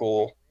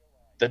hypocritical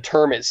the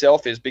term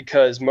itself is,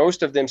 because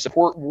most of them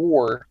support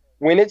war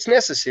when it's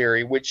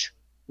necessary, which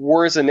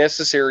war is a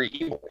necessary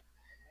evil.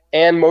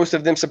 And most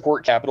of them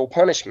support capital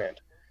punishment.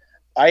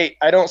 I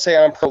don't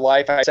say I'm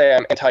pro-life. I say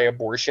I'm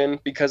anti-abortion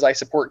because I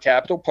support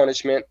capital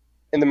punishment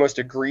in the most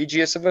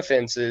egregious of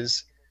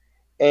offenses.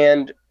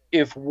 And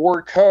if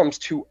war comes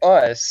to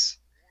us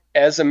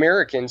as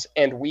Americans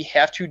and we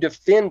have to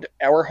defend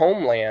our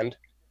homeland,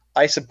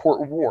 I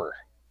support war.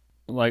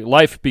 Like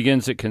life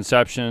begins at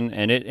conception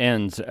and it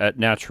ends at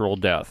natural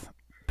death,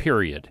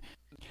 period.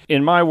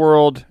 In my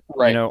world,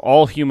 Right.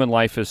 All human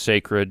life is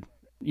sacred.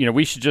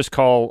 We should just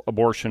call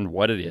abortion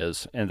what it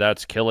is, and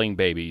that's killing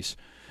babies.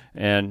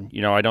 And,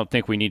 I don't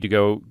think we need to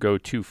go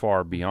too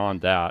far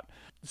beyond that.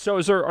 So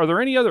are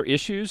there any other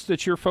issues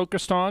that you're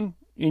focused on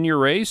in your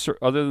race, or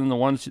other than the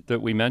ones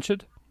that we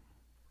mentioned?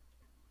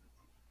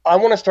 I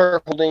want to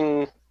start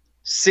holding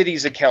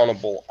cities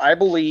accountable. I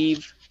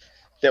believe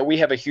that we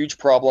have a huge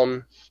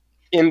problem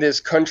in this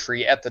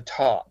country at the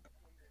top.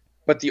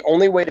 But the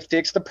only way to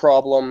fix the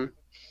problem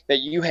that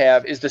you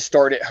have is to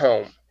start at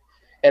home.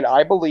 And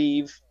I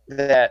believe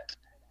that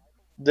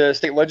the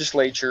state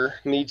legislature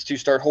needs to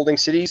start holding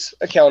cities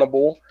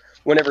accountable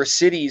whenever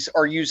cities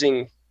are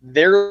using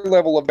their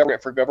level of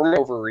government for government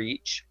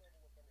overreach.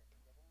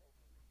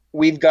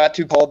 We've got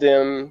to call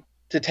them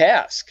to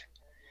task.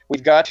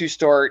 We've got to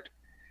start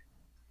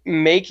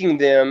making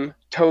them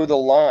toe the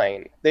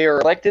line. They are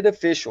elected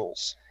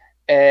officials,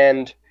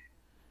 and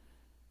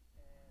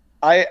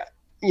I'm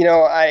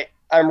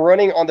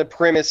running on the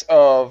premise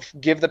of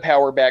give the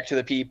power back to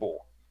the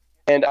people.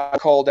 And I'm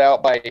called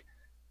out by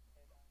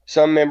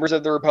some members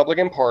of the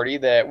Republican Party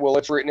that, well,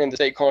 it's written in the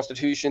state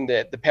constitution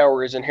that the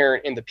power is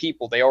inherent in the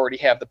people. They already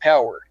have the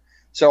power.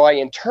 So I,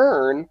 in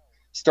turn,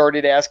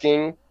 started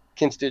asking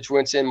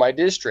constituents in my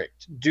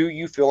district, do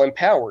you feel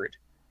empowered?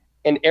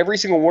 And every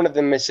single one of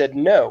them has said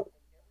no.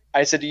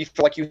 I said, do you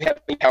feel like you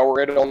have any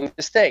power at all in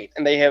the state?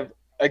 And they have,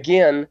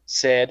 again,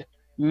 said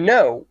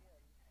no.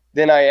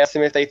 Then I asked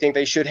them if they think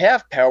they should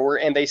have power,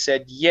 and they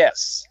said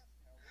yes.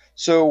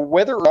 So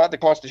whether or not the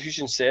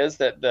Constitution says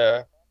that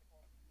the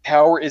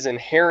power is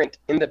inherent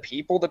in the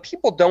people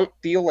don't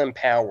feel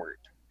empowered.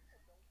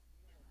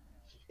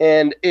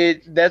 And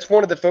that's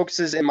one of the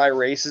focuses in my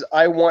race is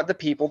I want the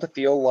people to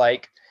feel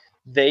like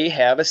they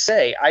have a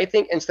say. I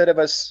think instead of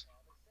us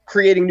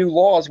creating new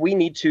laws, we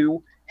need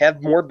to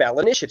have more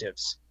ballot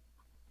initiatives.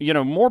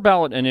 More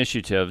ballot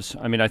initiatives,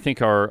 I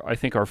think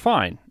are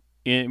fine.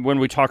 When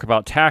we talk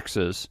about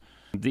taxes,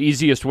 the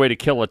easiest way to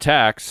kill a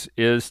tax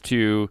is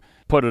to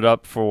put it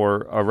up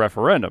for a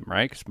referendum,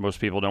 right? Because most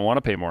people don't want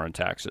to pay more in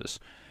taxes.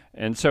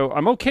 And so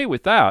I'm okay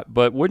with that,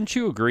 but wouldn't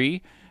you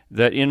agree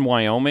that in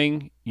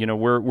Wyoming,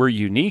 we're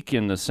unique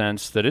in the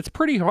sense that it's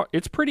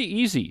pretty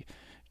easy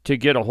to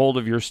get a hold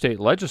of your state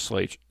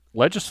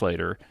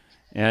legislator,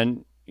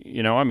 and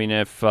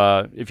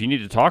if you need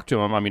to talk to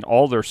them,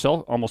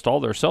 almost all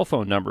their cell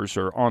phone numbers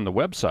are on the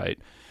website.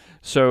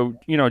 So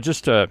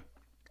just to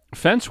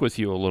fence with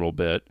you a little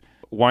bit,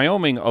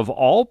 Wyoming, of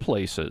all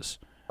places,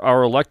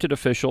 our elected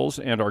officials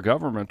and our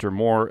government are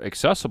more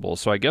accessible.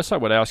 So I guess I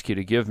would ask you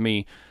to give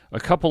me a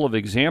couple of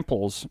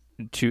examples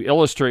to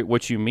illustrate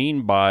what you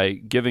mean by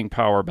giving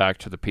power back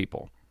to the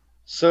people.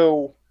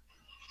 So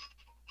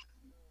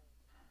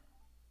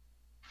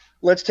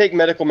let's take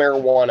medical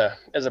marijuana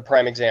as a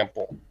prime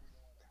example.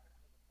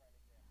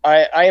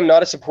 I am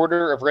not a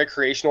supporter of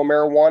recreational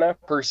marijuana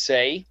per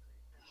se,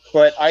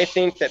 but I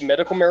think that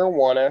medical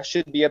marijuana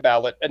should be a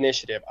ballot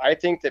initiative. I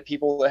think that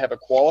people that have a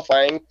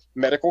qualifying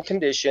medical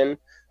condition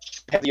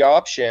should have the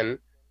option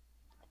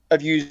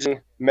of using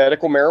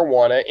medical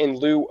marijuana in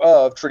lieu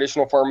of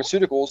traditional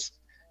pharmaceuticals.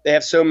 They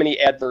have so many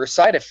adverse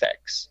side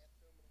effects.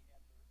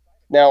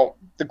 Now,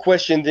 the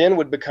question then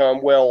would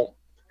become, well,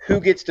 who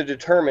gets to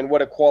determine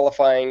what a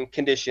qualifying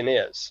condition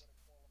is?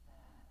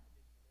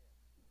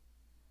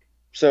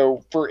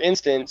 So, for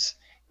instance,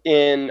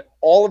 in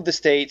all of the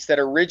states that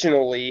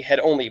originally had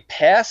only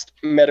passed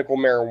medical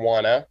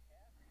marijuana,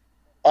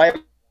 I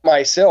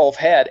myself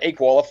had a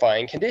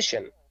qualifying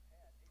condition.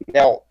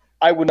 Now,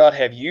 I would not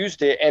have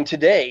used it, and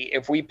today,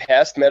 if we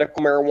passed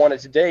medical marijuana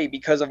today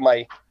because of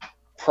my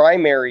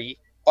primary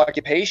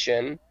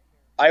occupation,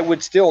 I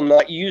would still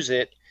not use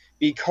it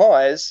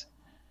because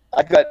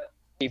I've got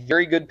a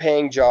very good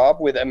paying job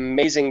with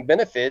amazing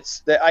benefits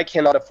that I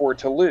cannot afford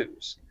to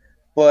lose.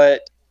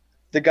 But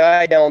the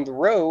guy down the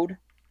road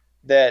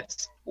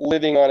that's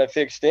living on a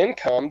fixed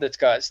income that's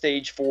got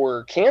stage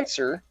 4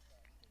 cancer,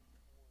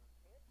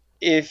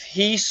 if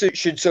he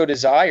should so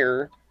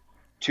desire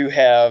to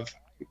have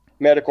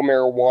medical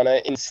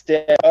marijuana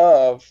instead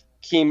of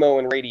chemo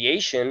and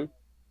radiation,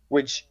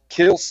 which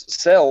kills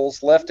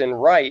cells left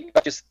and right,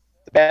 not just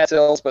the bad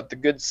cells, but the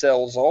good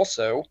cells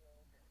also.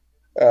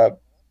 The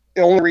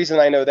only reason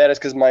I know that is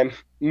because my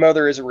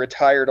mother is a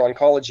retired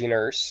oncology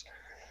nurse.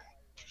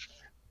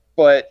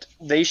 But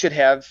they should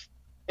have,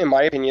 in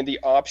my opinion, the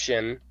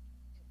option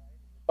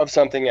of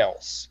something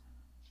else.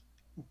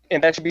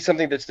 And that should be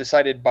something that's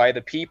decided by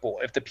the people.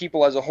 If the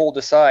people as a whole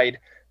decide,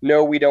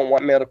 no, we don't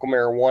want medical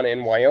marijuana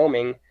in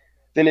Wyoming,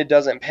 then it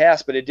doesn't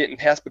pass, but it didn't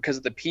pass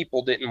because the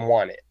people didn't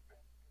want it.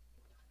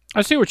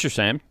 I see what you're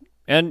saying.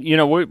 And,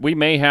 we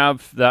may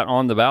have that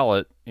on the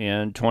ballot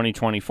in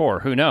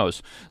 2024. Who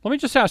knows? Let me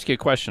just ask you a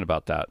question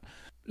about that.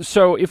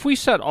 So if we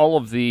set all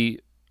of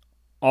the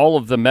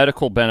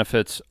medical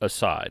benefits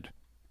aside,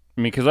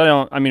 because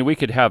we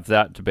could have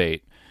that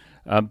debate.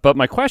 But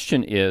my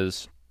question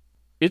is,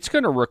 it's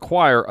going to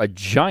require a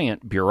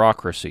giant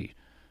bureaucracy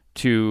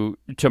to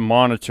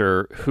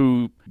monitor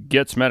who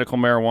gets medical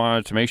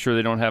marijuana, to make sure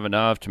they don't have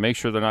enough, to make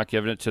sure they're not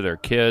giving it to their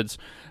kids.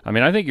 I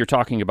mean, I think you're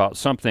talking about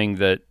something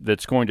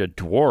that's going to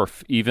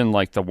dwarf even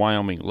like the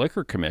Wyoming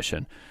Liquor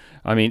Commission.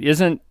 I mean,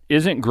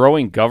 isn't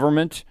growing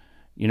government,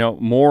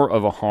 more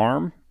of a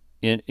harm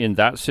in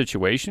that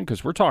situation?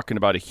 Because we're talking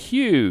about a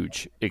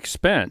huge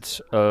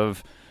expense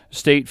of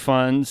state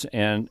funds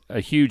and a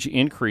huge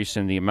increase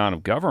in the amount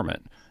of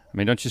government. I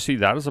mean, don't you see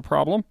that as a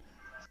problem?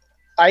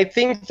 I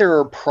think there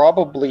are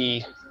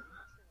probably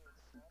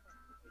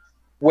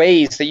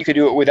ways that you could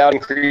do it without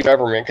increasing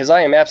government, because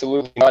I am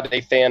absolutely not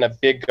a fan of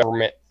big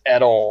government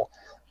at all.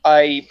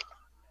 I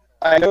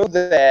know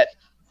that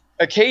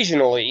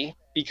occasionally,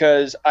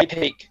 because I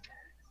take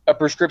a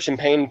prescription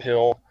pain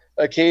pill,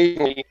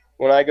 occasionally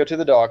when I go to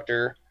the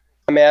doctor,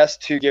 I'm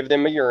asked to give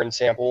them a urine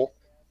sample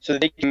so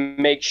that they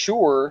can make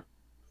sure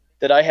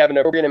that I have an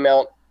appropriate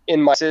amount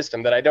in my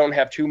system, that I don't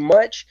have too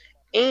much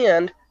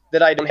and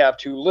that I don't have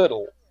too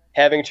little.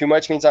 Having too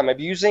much means I'm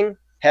abusing.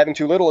 Having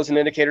too little is an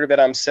indicator that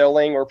I'm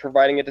selling or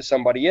providing it to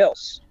somebody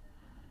else.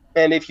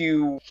 And if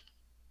you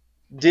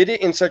did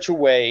it in such a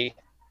way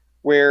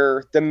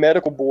where the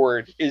medical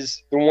board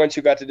is the ones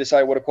who got to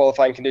decide what a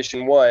qualifying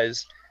condition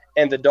was,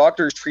 and the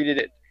doctors treated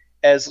it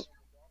as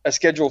a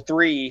Schedule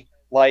 3,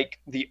 like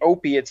the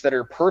opiates that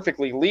are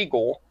perfectly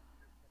legal,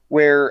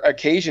 where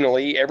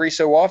occasionally, every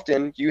so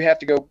often, you have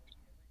to go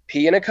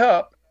pee in a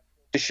cup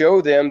to show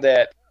them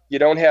that you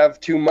don't have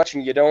too much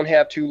and you don't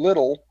have too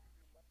little.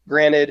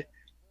 Granted,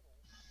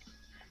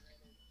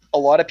 a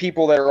lot of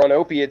people that are on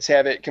opiates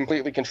have it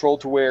completely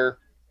controlled to where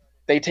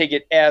they take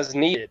it as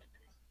needed.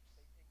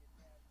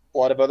 A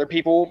lot of other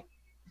people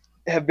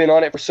have been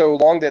on it for so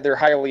long that they're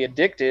highly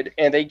addicted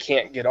and they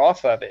can't get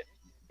off of it.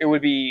 It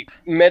would be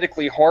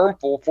medically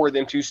harmful for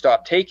them to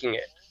stop taking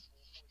it.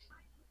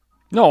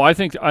 No, I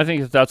think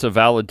that's a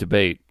valid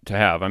debate to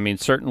have. I mean,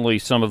 certainly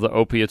some of the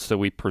opiates that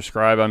we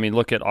prescribe. I mean,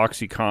 look at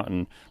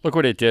OxyContin. Look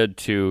what it did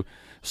to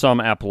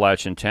some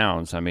Appalachian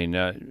towns. I mean,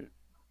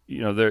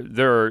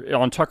 there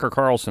on Tucker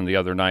Carlson the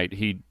other night,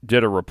 he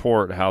did a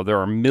report how there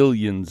are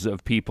millions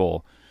of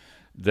people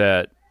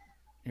that,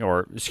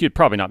 or excuse,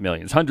 probably not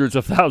millions, hundreds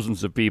of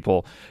thousands of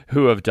people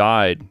who have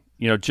died,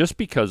 just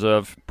because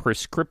of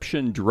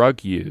prescription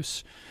drug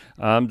use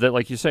that,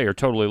 like you say, are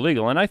totally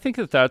legal. And I think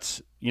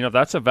that's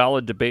a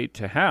valid debate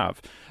to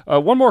have.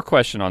 One more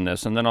question on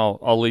this, and then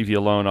I'll leave you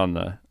alone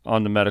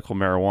on the medical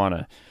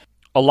marijuana.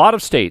 A lot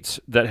of states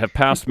that have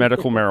passed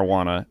medical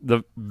marijuana,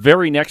 the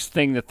very next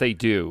thing that they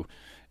do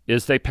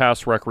is they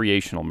pass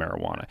recreational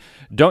marijuana.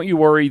 Don't you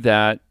worry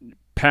that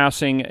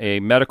passing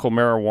a medical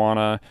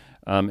marijuana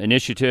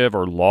initiative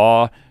or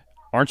law,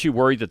 aren't you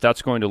worried that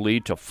that's going to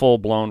lead to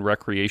full-blown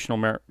recreational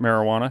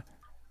marijuana?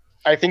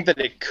 I think that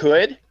it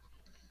could.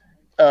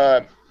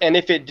 And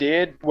if it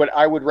did, what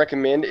I would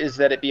recommend is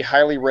that it be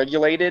highly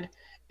regulated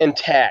and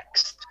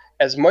taxed.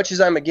 As much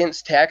as I'm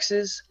against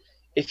taxes,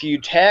 if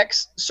you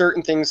tax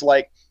certain things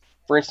like,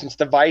 for instance,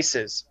 the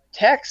vices,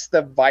 tax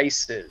the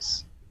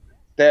vices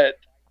that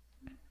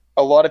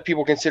a lot of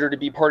people consider to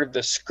be part of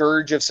the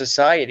scourge of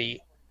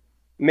society.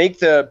 Make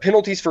the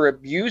penalties for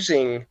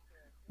abusing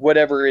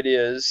whatever it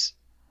is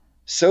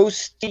so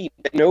steep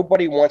that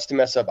nobody wants to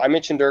mess up. I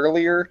mentioned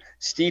earlier,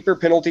 steeper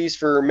penalties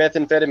for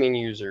methamphetamine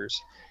users.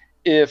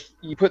 If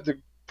you put the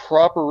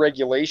proper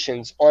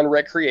regulations on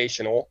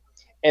recreational,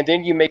 and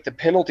then you make the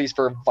penalties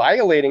for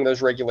violating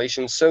those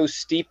regulations so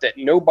steep that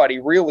nobody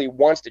really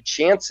wants to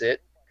chance it,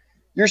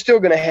 you're still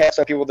going to have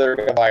some people that are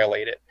going to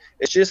violate it.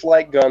 It's just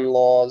like gun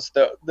laws.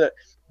 The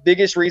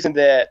biggest reason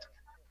that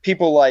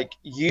people like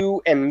you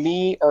and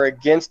me are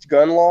against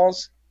gun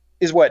laws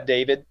is what,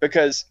 David?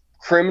 Because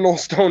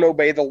criminals don't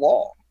obey the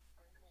law.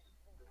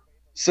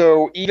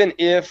 So even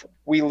if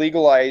we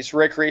legalize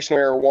recreational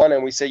marijuana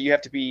and we say you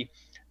have to be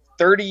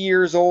 30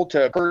 years old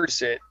to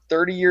purchase it,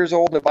 30 years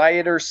old to buy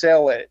it or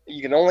sell it,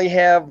 you can only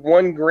have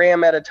 1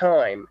 gram at a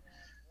time,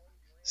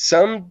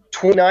 some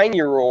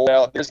 29-year-old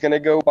out there is going to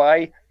go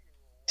buy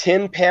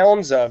 10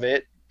 pounds of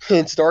it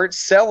and start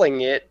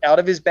selling it out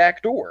of his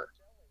back door.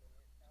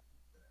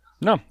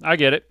 No, I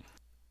get it.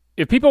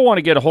 If people want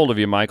to get a hold of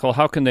you, Michael,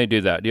 how can they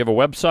do that? Do you have a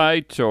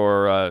website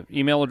or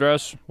email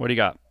address? What do you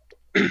got?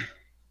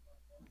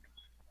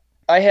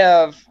 I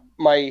have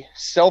my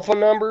cell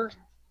phone number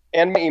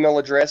and my email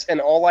address,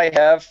 and all I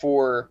have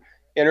for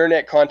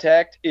internet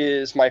contact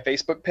is my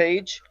Facebook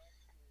page,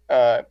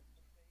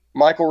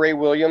 Michael Ray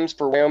Williams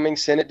for Wyoming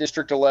Senate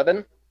District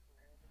 11.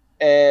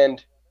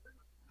 And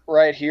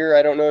right here,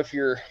 I don't know if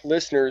your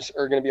listeners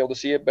are going to be able to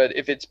see it, but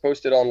if it's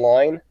posted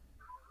online,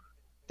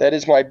 that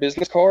is my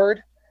business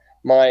card.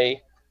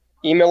 My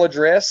email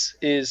address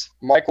is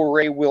Michael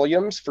Ray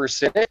Williams for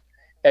Senate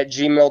at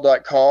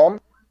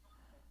gmail.com.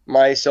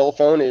 My cell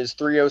phone is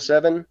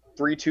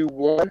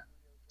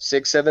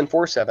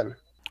 307-321-6747.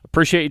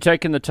 Appreciate you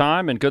taking the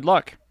time, and good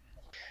luck.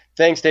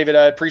 Thanks, David.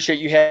 I appreciate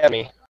you having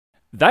me.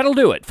 That'll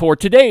do it for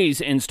today's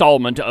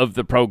installment of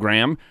the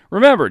program.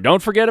 Remember,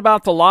 don't forget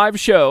about the live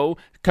show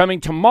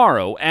coming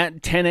tomorrow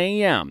at 10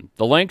 a.m.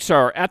 The links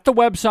are at the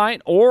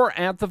website or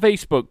at the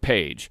Facebook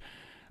page.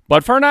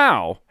 But for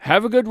now,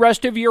 have a good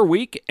rest of your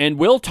week, and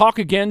we'll talk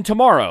again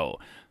tomorrow.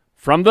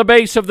 From the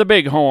base of the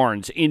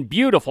Bighorns in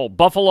beautiful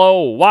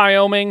Buffalo,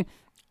 Wyoming,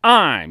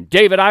 I'm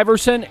David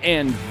Iverson,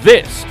 and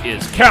this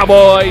is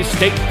Cowboy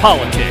State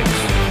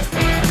Politics.